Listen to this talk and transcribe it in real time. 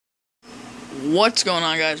What's going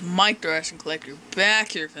on, guys? Mike the Wrestling Collector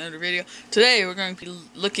back here for another video. Today we're going to be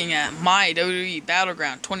looking at my WWE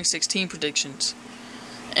Battleground 2016 predictions.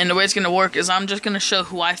 And the way it's going to work is I'm just going to show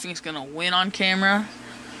who I think is going to win on camera.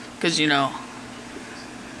 Because, you know,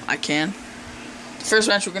 I can. The first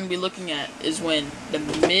match we're going to be looking at is when The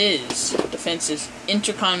Miz defends his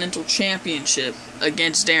Intercontinental Championship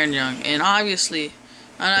against Darren Young. And obviously,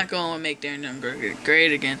 I'm not going to make Darren Young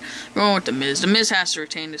great again. I'm going with The Miz. The Miz has to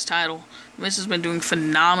retain this title. The Miz has been doing a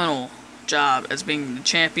phenomenal job as being the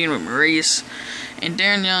champion with Maurice. And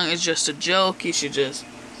Darren Young is just a joke. He should just,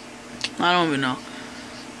 I don't even know.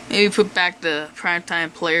 Maybe put back the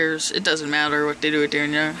primetime players. It doesn't matter what they do with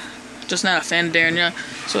Darren Young. Just not a fan of Darren Young.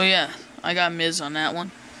 So yeah, I got Miz on that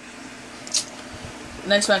one. The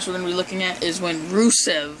next match we're going to be looking at is when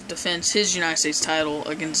Rusev defends his United States title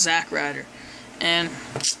against Zack Ryder. And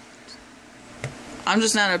I'm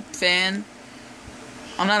just not a fan.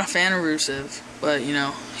 I'm not a fan of Rusev, but you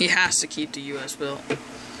know, he has to keep the US belt.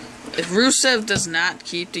 If Rusev does not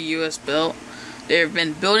keep the US belt, they've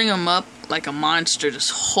been building him up like a monster this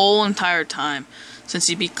whole entire time since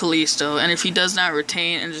he beat Kalisto. And if he does not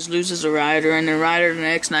retain and just loses to Ryder, and then Ryder the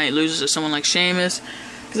next night loses to someone like Sheamus,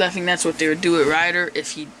 because I think that's what they would do with Ryder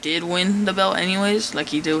if he did win the belt anyways, like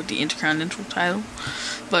he did with the Intercontinental title.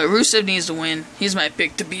 But Rusev needs to win. He's my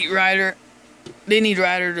pick to beat Ryder. They need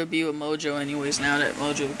Ryder to be with Mojo anyways now that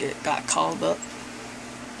Mojo got called up.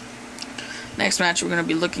 Next match we're going to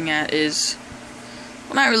be looking at is,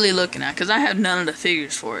 well, not really looking at, because I have none of the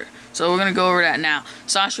figures for it. So we're going to go over that now.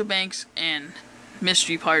 Sasha Banks and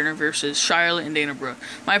Mystery Partner versus Charlotte and Dana Brooke.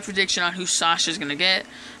 My prediction on who Sasha's going to get,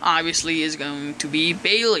 obviously, is going to be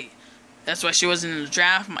Bayley. That's why she wasn't in the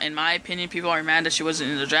draft. In my opinion, people are mad that she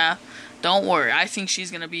wasn't in the draft. Don't worry. I think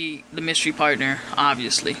she's going to be the Mystery Partner,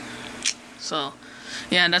 obviously. So,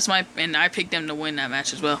 yeah, and I picked them to win that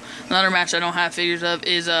match as well. Another match I don't have figures of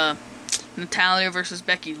is Natalya versus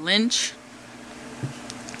Becky Lynch.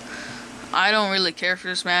 I don't really care for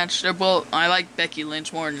this match. I like Becky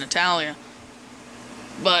Lynch more than Natalya.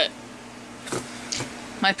 But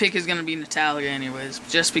my pick is going to be Natalya anyways,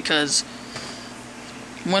 just because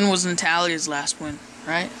when was Natalya's last win,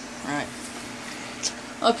 right? Right.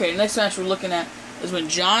 Okay, next match we're looking at is when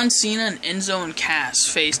John Cena and Enzo and Cass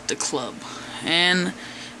faced the Club. And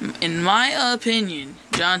in my opinion,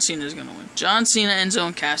 John Cena is going to win. John Cena, Enzo,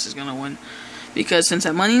 and Cass is going to win. Because since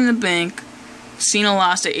at Money in the Bank, Cena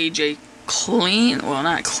lost to AJ clean. Well,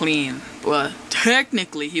 not clean, but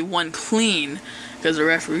technically he won clean because the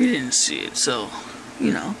referee didn't see it. So,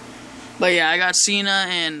 you know. But yeah, I got Cena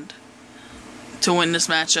and to win this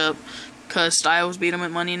matchup because Styles beat him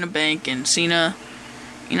at Money in the Bank, and Cena,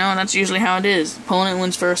 you know, that's usually how it is. Opponent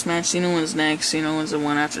wins first match, Cena wins next, Cena wins the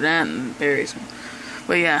one after that, and buries him.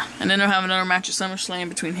 But yeah, and then they'll have another match at SummerSlam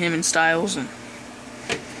between him and Styles, and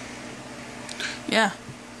yeah.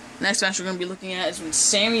 Next match we're going to be looking at is when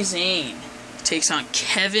Sami Zayn takes on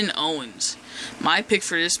Kevin Owens. My pick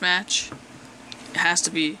for this match has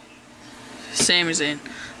to be Sami Zayn.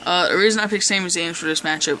 The reason I picked Sami Zayn for this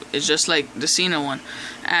matchup is just like the Cena one.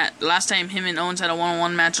 At last time him and Owens had a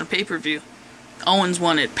one-on-one match on pay-per-view, Owens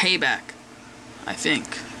won it Payback, I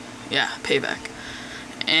think. Yeah, Payback.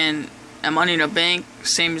 And at Money in the Bank,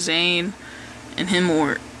 Sami Zayn and him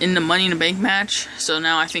were in the Money in the Bank match. So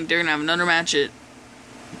now I think they're gonna have another match at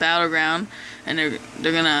Battleground, and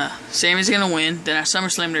Sami's gonna win. Then at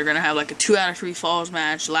SummerSlam they're gonna have like a 2 out of 3 falls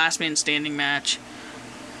match, last man standing match,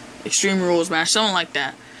 Extreme Rules match, something like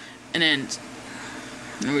that. And then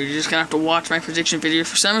we're just gonna have to watch my prediction video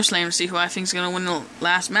for SummerSlam to see who I think is gonna win the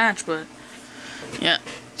last match. But yeah,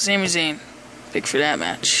 Sami Zayn, pick for that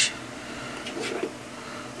match.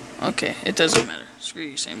 Okay, it doesn't matter. Screw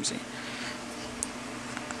you, Sami Zayn.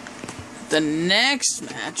 The next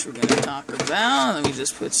match we're going to talk about, let me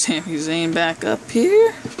just put Sami Zayn back up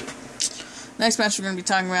here. Next match we're going to be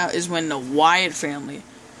talking about is when the Wyatt family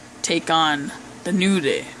take on the New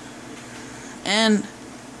Day. And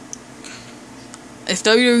if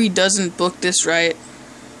WWE doesn't book this right,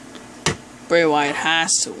 Bray Wyatt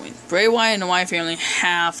has to win. Bray Wyatt and the Wyatt family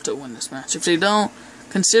have to win this match. If they don't,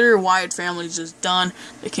 consider Wyatt family just done.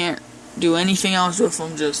 They can't do anything else with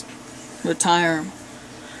them, just retire them.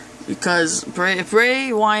 Because if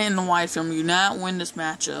Bray Wyatt and the Wyatt family do not win this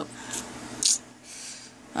matchup,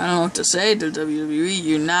 I don't know what to say to WWE.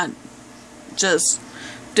 You're not just,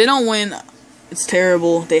 if they don't win, it's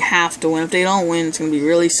terrible. They have to win. If they don't win, it's going to be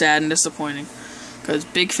really sad and disappointing. Because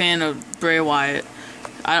big fan of Bray Wyatt.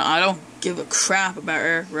 I don't give a crap about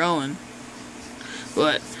Eric Rowan.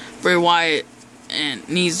 But Bray Wyatt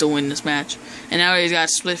needs to win this match. And now he's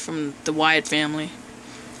got split from the Wyatt family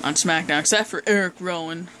on SmackDown, except for Eric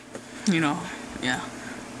Rowan. Yeah.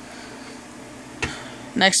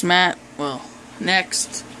 Next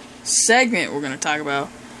next segment we're gonna talk about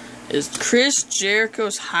is Chris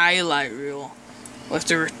Jericho's highlight reel with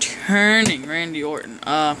the returning Randy Orton.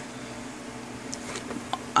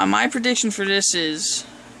 My prediction for this is,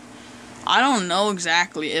 I don't know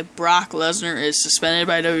exactly if Brock Lesnar is suspended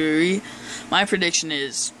by WWE. My prediction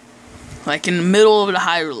is, like, in the middle of the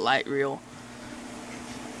highlight reel,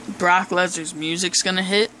 Brock Lesnar's music's gonna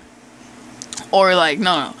hit. Or, like,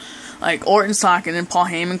 no. Like, Orton's talking and Paul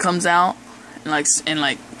Heyman comes out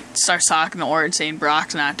and starts talking to Orton saying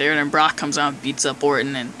Brock's not there. And then Brock comes out and beats up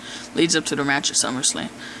Orton and leads up to the match at SummerSlam.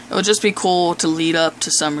 It would just be cool to lead up to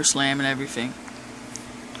SummerSlam and everything.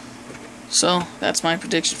 So, that's my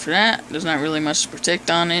prediction for that. There's not really much to predict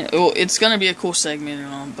on it. It's going to be a cool segment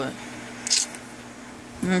and all, but...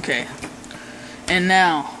 Okay. And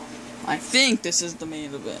now, I think this is the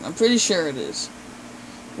main event. I'm pretty sure it is.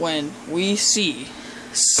 When we see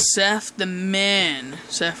Seth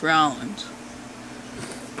Rollins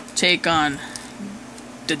take on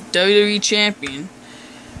the WWE Champion,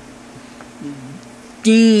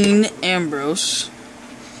 Dean Ambrose.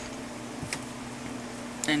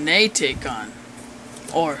 And they take on,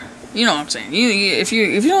 or you know what I'm saying. If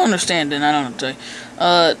you don't understand, then I don't know what to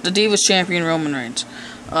tell you. The Divas Champion Roman Reigns.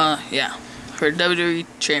 Yeah, for WWE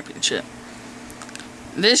Championship.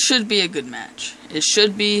 This should be a good match. It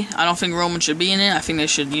should be. I don't think Roman should be in it. I think they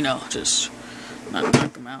should, just not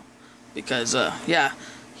knock him out, because yeah,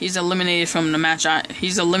 he's eliminated from the match.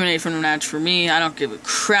 He's eliminated from the match for me. I don't give a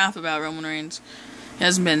crap about Roman Reigns. He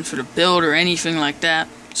hasn't been for the build or anything like that.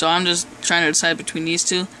 So I'm just trying to decide between these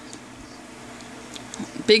two.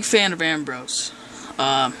 Big fan of Ambrose.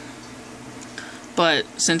 But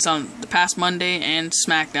since on the past Monday and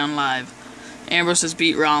SmackDown Live, Ambrose has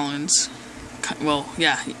beat Rollins. Well,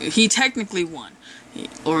 yeah, he technically won.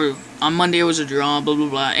 Or on Monday it was a draw, blah, blah,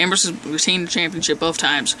 blah. Ambrose has retained the championship both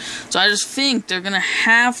times. So I just think they're going to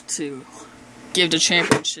have to give the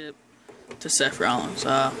championship to Seth Rollins.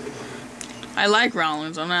 I like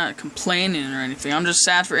Rollins. I'm not complaining or anything. I'm just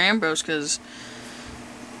sad for Ambrose because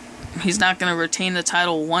he's not going to retain the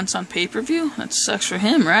title once on pay-per-view. That sucks for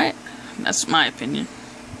him, right? That's my opinion.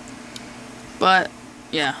 But,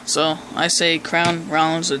 yeah. So, I say crown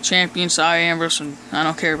Rollins the champion. Sorry, Ambrose. And I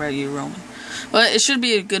don't care about you, Roman. But it should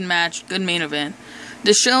be a good match. Good main event.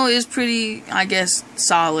 The show is pretty, I guess,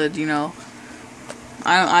 solid,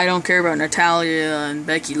 I don't care about Natalya and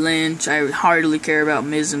Becky Lynch. I hardly care about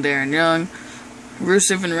Miz and Darren Young.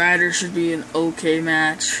 Rusev and Ryder should be an okay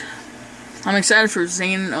match. I'm excited for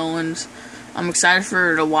Zayn and Owens. I'm excited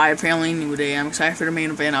for the Wyatt family New Day. I'm excited for the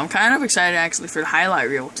main event. I'm kind of excited actually for the highlight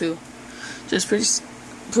reel too. Just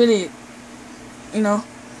pretty,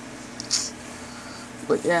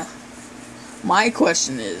 But yeah, my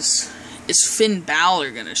question is Finn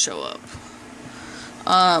Balor gonna show up?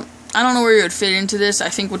 I don't know where he would fit into this. I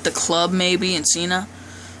think with the club maybe and Cena,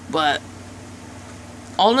 but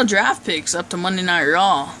all the draft picks up to Monday Night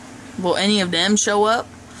Raw, will any of them show up?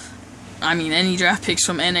 I mean, any draft picks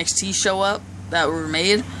from NXT show up that were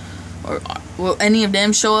made? Or will any of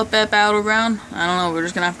them show up at Battleground? I don't know. We're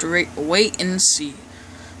just going to have to wait and see.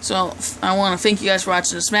 So, I want to thank you guys for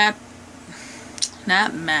watching this video.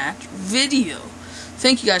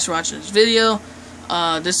 Thank you guys for watching this video.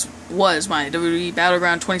 This was my WWE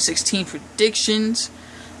Battleground 2016 predictions.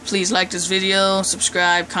 Please like this video,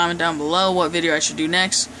 subscribe, comment down below what video I should do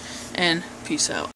next, and peace out.